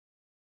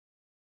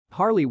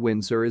Harley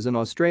Windsor is an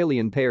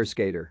Australian pair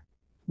skater.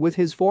 With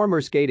his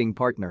former skating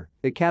partner,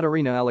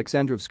 Ekaterina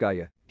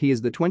Alexandrovskaya, he is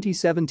the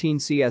 2017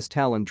 CS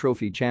Tallinn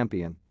Trophy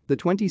champion, the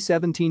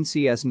 2017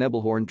 CS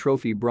Nebelhorn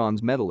Trophy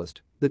bronze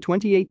medalist, the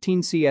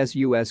 2018 CS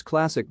U.S.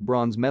 Classic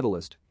bronze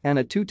medalist, and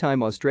a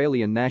two-time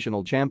Australian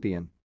national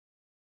champion.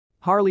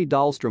 Harley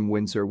Dahlstrom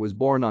Windsor was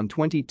born on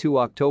 22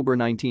 October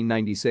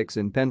 1996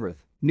 in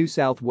Penrith, New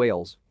South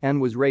Wales,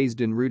 and was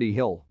raised in Rooty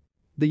Hill.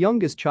 The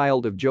youngest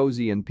child of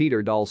Josie and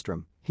Peter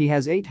Dahlstrom, he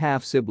has 8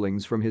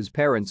 half-siblings from his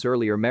parents'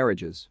 earlier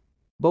marriages.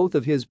 Both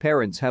of his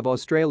parents have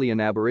Australian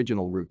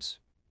Aboriginal roots.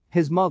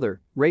 His mother,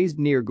 raised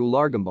near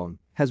Goolargambone,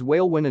 has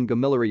Walewan and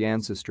Gamilleri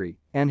ancestry,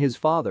 and his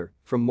father,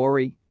 from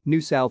Moree,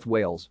 New South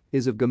Wales,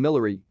 is of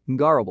Gamilleri,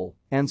 Ngarrabal,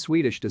 and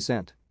Swedish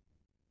descent.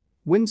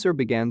 Windsor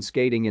began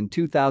skating in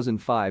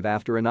 2005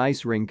 after an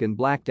ice rink in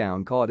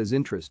Blackdown caught his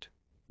interest.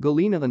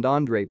 Galina and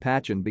Andre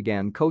Pachin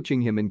began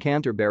coaching him in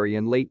Canterbury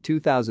in late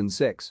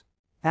 2006.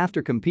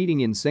 After competing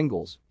in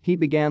singles, he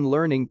began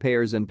learning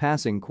pairs and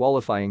passing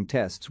qualifying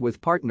tests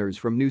with partners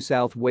from New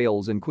South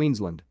Wales and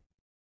Queensland.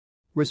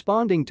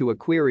 Responding to a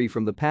query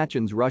from the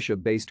Pachin's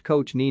Russia-based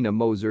coach Nina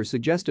Moser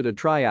suggested a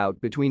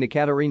tryout between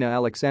Ekaterina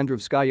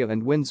Alexandrovskaya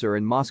and Windsor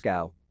in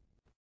Moscow.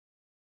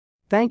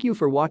 Thank you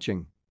for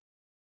watching.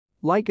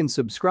 Like and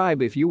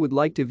subscribe if you would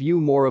like to view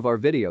more of our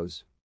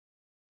videos.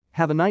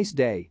 Have a nice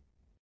day.